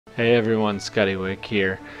Hey everyone, ScottyWic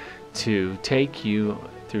here to take you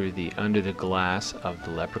through the Under the Glass of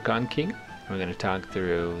the Leprechaun King. We're going to talk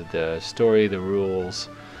through the story, the rules,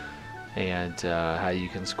 and how you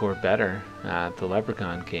can score better at the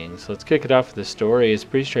Leprechaun King. So let's kick it off with the story. It's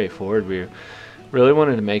pretty straightforward. We really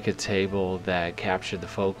wanted to make a table that captured the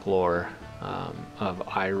folklore of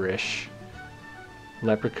Irish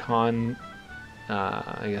leprechaun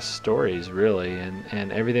I guess stories really,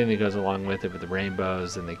 and everything that goes along with it, with the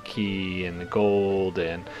rainbows and the key and the gold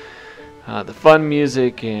and the fun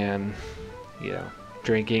music and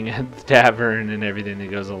drinking at the tavern and everything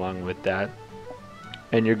that goes along with that.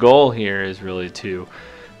 And your goal here is really to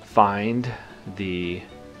find the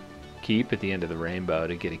keep at the end of the rainbow,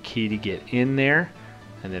 to get a key to get in there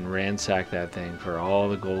and then ransack that thing for all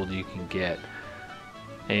the gold you can get.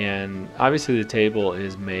 And obviously the table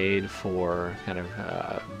is made for kind of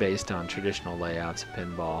based on traditional layouts of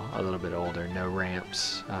pinball, a little bit older, no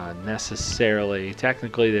ramps necessarily.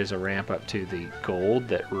 Technically there's a ramp up to the gold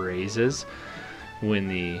that raises when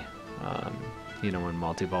the when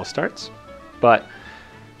multi-ball starts, but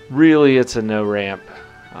really it's a no ramp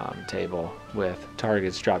table with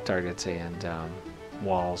targets, drop targets, and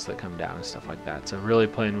walls that come down and stuff like that. So really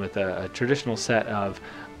playing with a traditional set of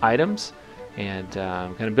items and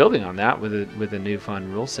kind of building on that with a new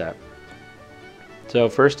fun rule set. So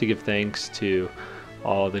first, to give thanks to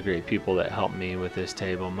all the great people that helped me with this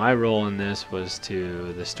table. My role in this was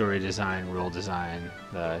to the story design, rule design,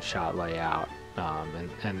 the shot layout,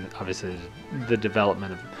 and obviously the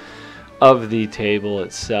development of the table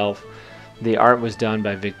itself. The art was done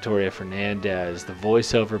by Victoria Fernandez, the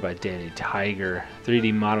voiceover by Danny Tiger,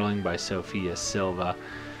 3D modeling by Sophia Silva,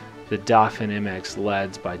 the Dauphin MX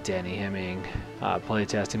LEDs by Danny Hemming,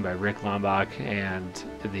 playtesting by Rick Lombach, and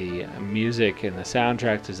the music and the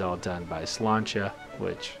soundtrack is all done by Slancha,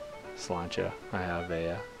 which I have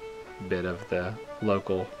a bit of the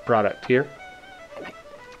local product here.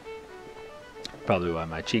 Probably why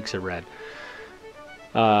my cheeks are red.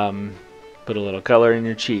 Put a little color in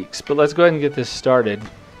your cheeks. But let's go ahead and get this started.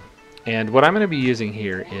 And what I'm going to be using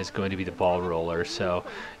here is going to be the ball roller, so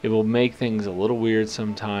it will make things a little weird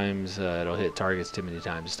sometimes. It'll hit targets too many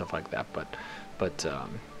times, stuff like that. But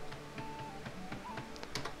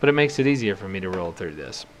it makes it easier for me to roll through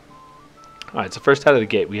this. All right, so first out of the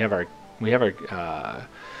gate, we have our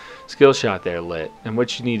skill shot there lit, and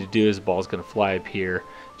what you need to do is the ball's going to fly up here.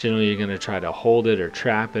 Generally, you're going to try to hold it or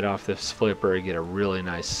trap it off this flipper, get a really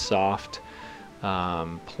nice soft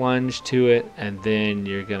plunge to it, and then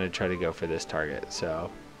you're going to try to go for this target. So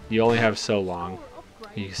you only have so long.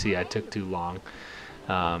 You can see I took too long,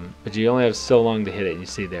 but you only have so long to hit it. And you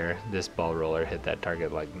see there, this ball roller hit that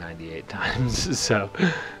target like 98 times. So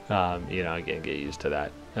again, get used to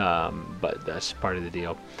that, but that's part of the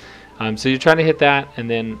deal. So you're trying to hit that, and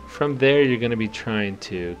then from there you're going to be trying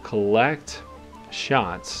to collect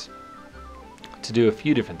shots to do a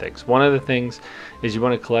few different things. One of the things is you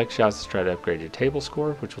want to collect shots to try to upgrade your table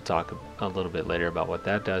score, which we'll talk a little bit later about what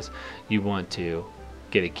that does. You want to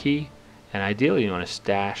get a key, and ideally you want to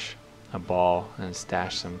stash a ball and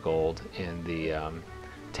stash some gold in the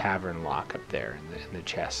tavern lock up there in the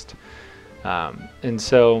chest. And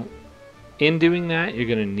so in doing that, you're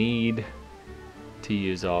going to need to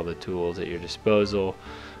use all the tools at your disposal.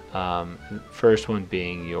 First one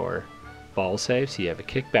being your ball save. So you have a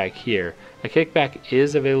kickback here. A kickback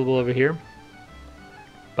is available over here,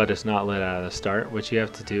 but it's not lit out of the start. What you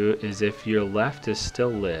have to do is, if your left is still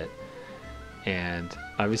lit, and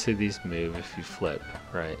obviously these move if you flip,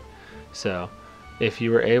 right? So if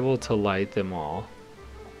you were able to light them all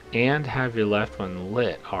and have your left one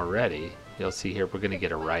lit already, you'll see here we're going to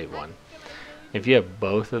get a right one. If you have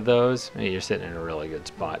both of those, you're sitting in a really good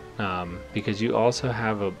spot, because you also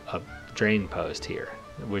have a drain post here,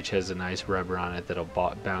 which has a nice rubber on it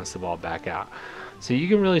that'll bounce the ball back out. So you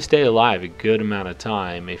can really stay alive a good amount of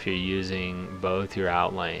time if you're using both your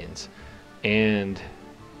out lanes and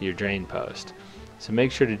your drain post. So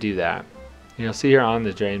make sure to do that. You'll see here on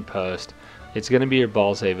the drain post, it's going to be your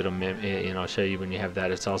ball save. It'll show you when you have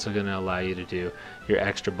that. It's also going to allow you to do your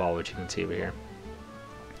extra ball, which you can see over here.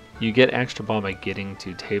 You get extra ball by getting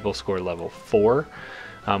to table score level 4.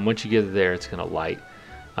 Once you get there, it's going to light.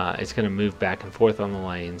 It's going to move back and forth on the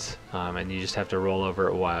lanes, and you just have to roll over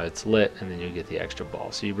it while it's lit, and then you get the extra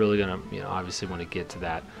ball. So you're really going to, obviously want to get to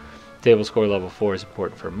that. Table score level 4 is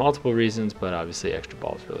important for multiple reasons, but obviously extra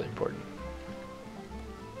ball is really important.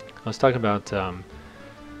 Let's talk about,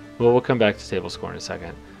 we'll come back to table score in a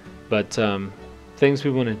second, but things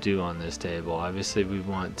we want to do on this table. Obviously we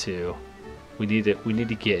need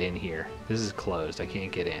to get in here. This is closed. I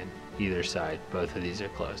can't get in. either side. Both of these are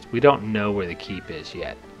closed. We don't know where the keep is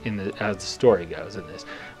yet. As the story goes in this,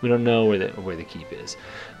 we don't know where the keep is.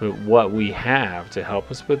 But what we have to help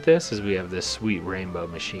us with this is we have this sweet rainbow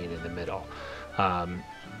machine in the middle.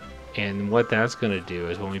 And what that's going to do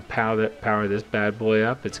is when we power this bad boy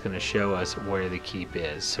up, it's going to show us where the keep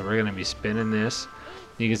is. So we're going to be spinning this.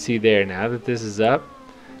 You can see there, now that this is up,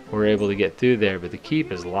 we're able to get through there, but the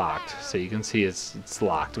keep is locked. So you can see it's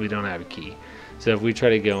locked. We don't have a key. So if we try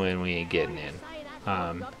to go in, we ain't getting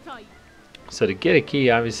in. So to get a key,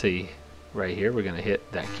 obviously, right here, we're going to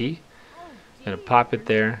hit that key. Going to pop it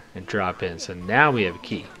there and drop in. So now we have a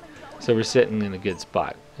key. So we're sitting in a good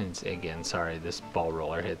spot. And again, sorry, this ball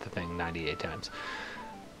roller hit the thing 98 times.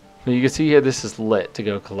 But you can see here, this is lit to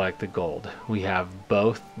go collect the gold. We have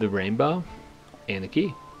both the rainbow and the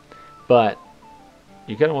key. But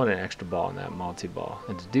you're going to want an extra ball in that multi-ball.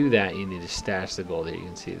 And to do that, you need to stash the gold here. You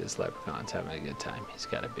can see this leprechaun's having a good time. He's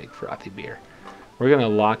got a big frothy beer. We're going to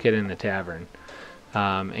lock it in the tavern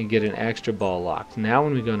and get an extra ball locked. Now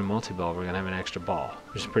when we go into multi-ball, we're going to have an extra ball,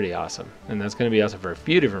 which is pretty awesome. And that's going to be awesome for a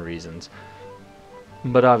few different reasons.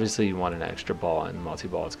 But obviously you want an extra ball in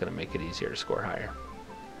multi-ball. It's going to make it easier to score higher.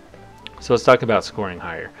 So let's talk about scoring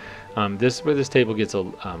higher. This is where this table gets a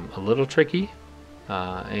little tricky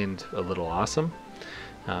and a little awesome.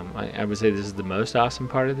 I would say this is the most awesome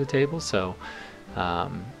part of the table. So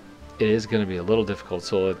it is going to be a little difficult,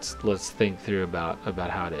 so let's think through about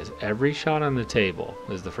how it is. Every shot on the table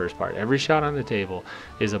is the first part. Every shot on the table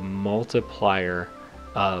is a multiplier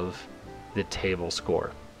of the table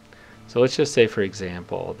score. So let's just say, for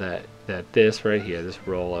example, that this right here, this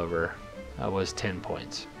rollover, was 10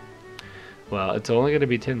 points. Well, it's only going to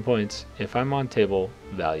be 10 points if I'm on table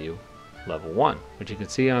value level 1, which you can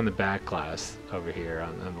see on the back glass over here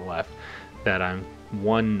on the left, that I'm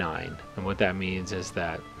 1-9. And what that means is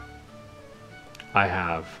that I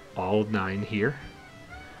have all 9 here.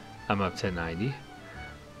 I'm up to 90,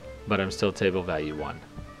 but I'm still table value 1.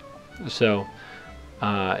 So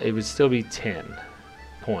it would still be 10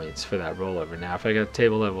 points for that rollover. Now if I got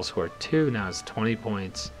table level score 2, now it's 20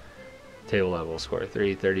 points. Table level score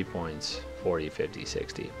 3, 30 points, 40, 50,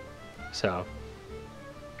 60. So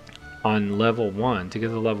on level 1, to get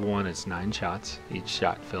to level 1, it's 9 shots. Each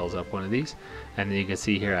shot fills up one of these. And then you can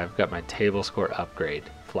see here I've got my table score upgrade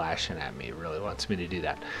flashing at me. It really wants me to do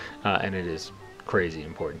that. And it is crazy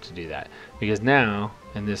important to do that. Because now,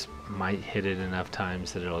 and this might hit it enough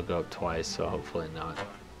times that it'll go up twice, so hopefully not.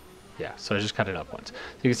 Yeah, so I just cut it up once. So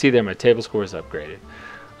you can see there my table score is upgraded.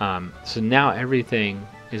 So now everything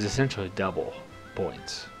is essentially double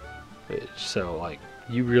points. So like,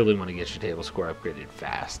 you really want to get your table score upgraded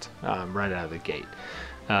fast, right out of the gate,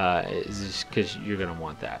 because you're going to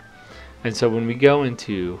want that. And so when we go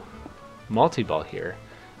into multi-ball here,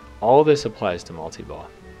 all this applies to multi-ball,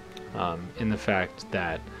 in the fact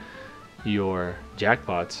that your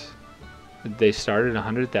jackpots, they start at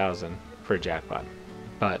 100,000 for a jackpot,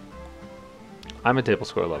 but I'm a table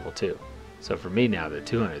score level 2, so for me now they're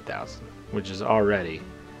 200,000, which is already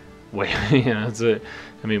way, I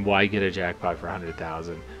mean, why get a jackpot for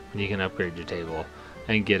 100,000 when you can upgrade your table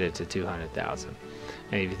and get it to 200,000?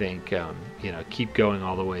 And if you think, keep going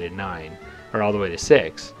all the way to 9 or all the way to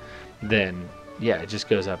 6, then yeah, it just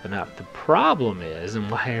goes up and up. The problem is, and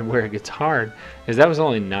where it gets hard, is that was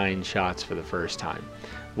only 9 shots for the first time,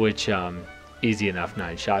 which easy enough,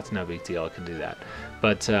 9 shots, no big deal, I can do that.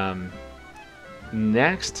 But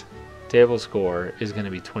next table score is going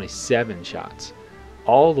to be 27 shots.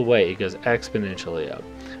 All the way, it goes exponentially up,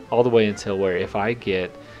 all the way until where if I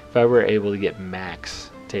were able to get max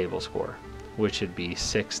table score, which would be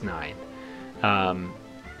 6-9.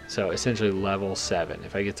 So essentially level 7.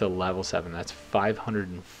 If I get to level 7, that's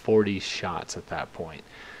 540 shots at that point,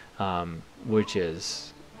 which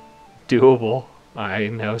is doable. I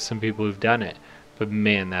know some people who've done it, but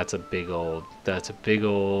man, that's a big old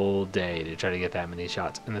day to try to get that many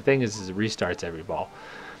shots. And the thing is it restarts every ball.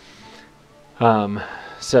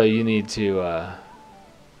 So you need to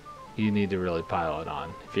really pile it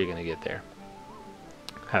on if you're gonna get there.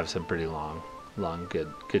 Have some pretty long,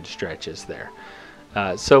 good stretches there.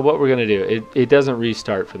 So what we're going to do, it doesn't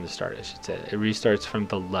restart from the start, I should say. It restarts from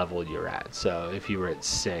the level you're at. So if you were at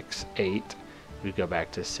 6-8, we go back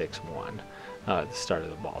to 6-1 at the start of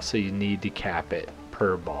the ball. So you need to cap it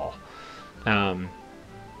per ball.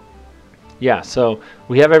 Yeah, so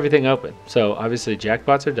we have everything open. So obviously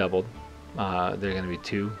jackpots are doubled. They're going to be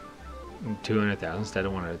 200,000 instead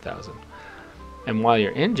of 100,000. And while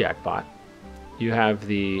you're in jackpot, you have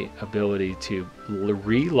the ability to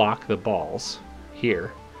relock the balls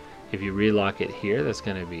here. If you relock it here, that's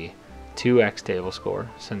going to be 2x table score.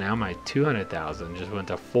 So now my 200,000 just went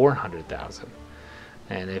to 400,000.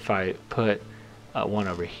 And if I put one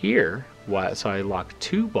over here, so I lock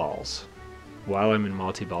 2 balls while I'm in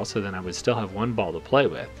multi-ball, so then I would still have 1 ball to play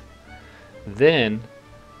with. Then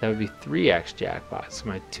that would be 3x jackpot. So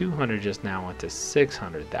my 200 just now went to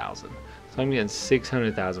 600,000. So I'm getting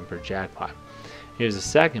 600,000 per jackpot. Here's the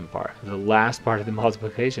second part. The last part of the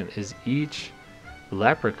multiplication is each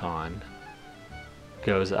leprechaun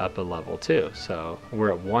goes up a level too. So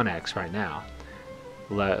we're at 1x right now.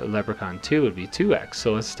 Leprechaun 2 would be 2x.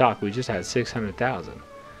 So let's talk. We just had 600,000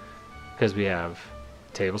 because we have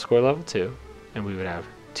table score level 2, and we would have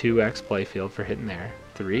 2x playfield for hitting there,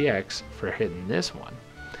 3x for hitting this one.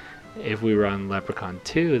 If we run Leprechaun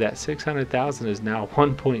 2, that 600,000 is now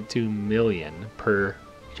 1.2 million per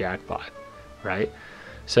jackpot, right?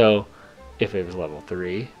 So if it was level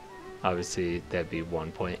 3, obviously that'd be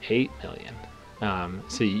 1.8 million.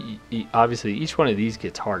 So obviously each one of these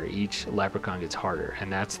gets harder. Each leprechaun gets harder, and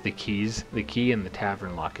that's the keys. The key in the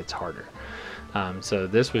tavern lock gets harder. So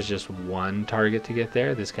this was just 1 target to get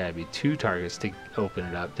there. This guy would be 2 targets to open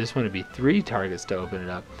it up. This one would be 3 targets to open it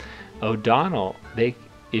up. O'Donnell,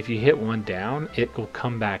 if you hit 1 down, it will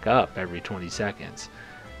come back up every 20 seconds.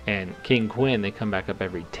 And King Quinn, they come back up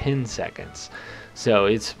every 10 seconds. So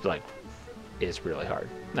it's really hard.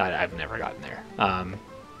 I've never gotten there.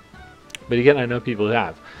 But again, I know people who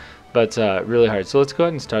have. But really hard. So let's go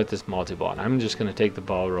ahead and start this multi-ball. And I'm just going to take the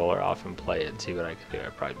ball roller off and play it and see what I can do. I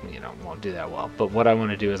probably won't do that well. But what I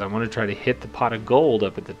want to do is I want to try to hit the pot of gold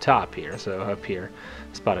up at the top here. So up here,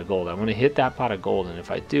 this pot of gold. I want to hit that pot of gold. And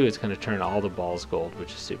if I do, it's going to turn all the balls gold,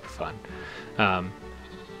 which is super fun.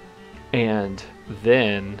 And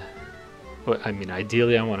then, I mean,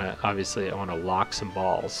 ideally I want to lock some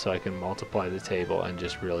balls so I can multiply the table and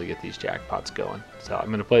just really get these jackpots going. So I'm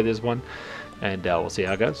going to play this one, and we'll see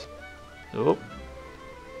how it goes. Oh,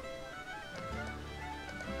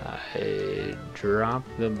 I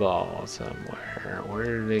dropped the ball somewhere.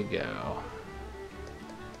 Where did it go?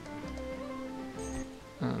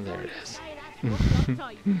 Oh, there it is.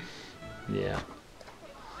 Yeah,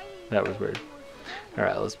 that was weird.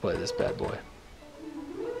 Alright, let's play this bad boy.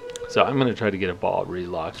 So I'm going to try to get a ball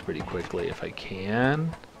relocked pretty quickly if I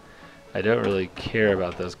can. I don't really care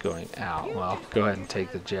about those going out. Well, go ahead and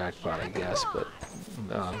take the jackpot, I guess, but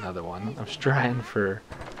another one. I'm just trying to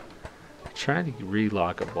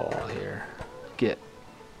relock a ball here. Get.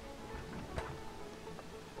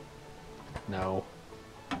 No.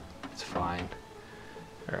 It's fine.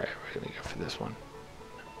 Alright, we're going to go for this one.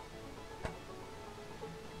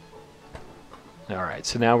 Alright,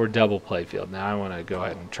 so now we're double playfield. Now I want to go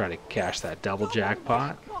ahead and try to cash that double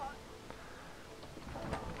jackpot.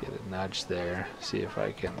 Get a nudge there. See if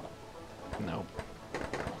I can... Nope.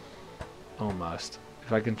 Almost.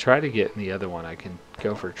 If I can try to get in the other one, I can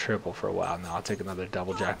go for triple for a while. Now I'll take another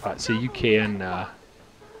double jackpot. So you can... Oh,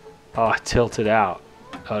 I tilted out.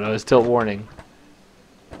 Oh no, it's tilt warning.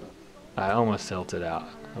 I almost tilted out.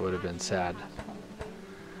 That would have been sad.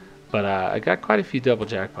 But I got quite a few double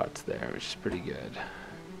jackpots there, which is pretty good.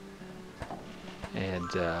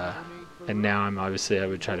 And now I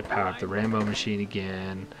would try to power up the rainbow machine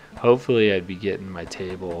again. Hopefully I'd be getting my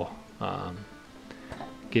table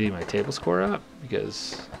score up,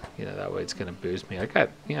 because that way it's going to boost me. I got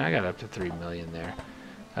up to 3 million there.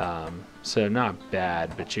 So not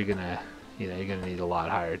bad, but you're gonna need a lot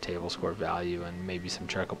higher table score value and maybe some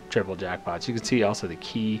triple jackpots. You can see also the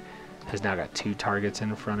key has now got 2 targets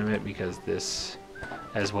in front of it, because this,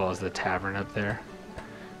 as well as the tavern up there,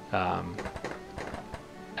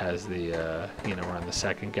 as the we're on the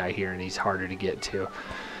second guy here, and he's harder to get to.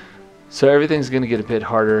 So everything's going to get a bit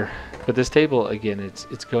harder. But this table, again,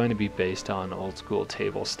 it's going to be based on old school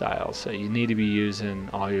table style. So you need to be using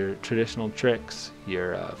all your traditional tricks,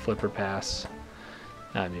 your flipper pass,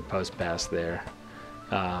 post pass there.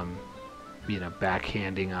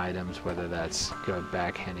 Backhanding items, whether that's going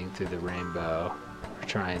backhanding through the rainbow or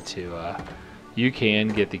trying to you can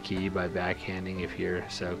get the key by backhanding if you're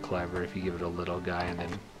so clever, if you give it a little guy and then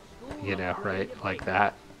right like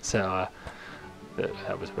that. So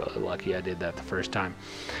that was really lucky I did that the first time.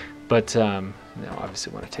 But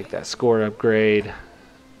obviously want to take that score upgrade.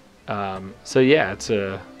 So yeah,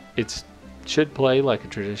 it should play like a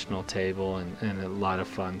traditional table, and a lot of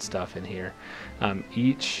fun stuff in here.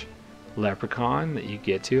 Each leprechaun that you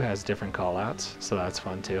get to has different callouts, so that's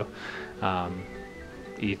fun too.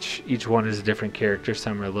 Each one is a different character.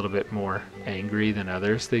 Some are a little bit more angry than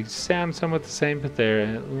others. They sound somewhat the same, but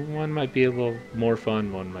one might be a little more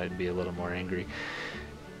fun, one might be a little more angry.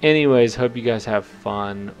 Anyways, hope you guys have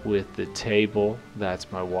fun with the table.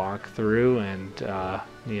 That's my walkthrough, and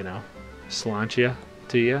you know, sláinte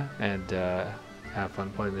to you, and have fun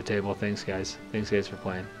playing the table. Thanks guys for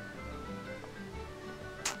playing.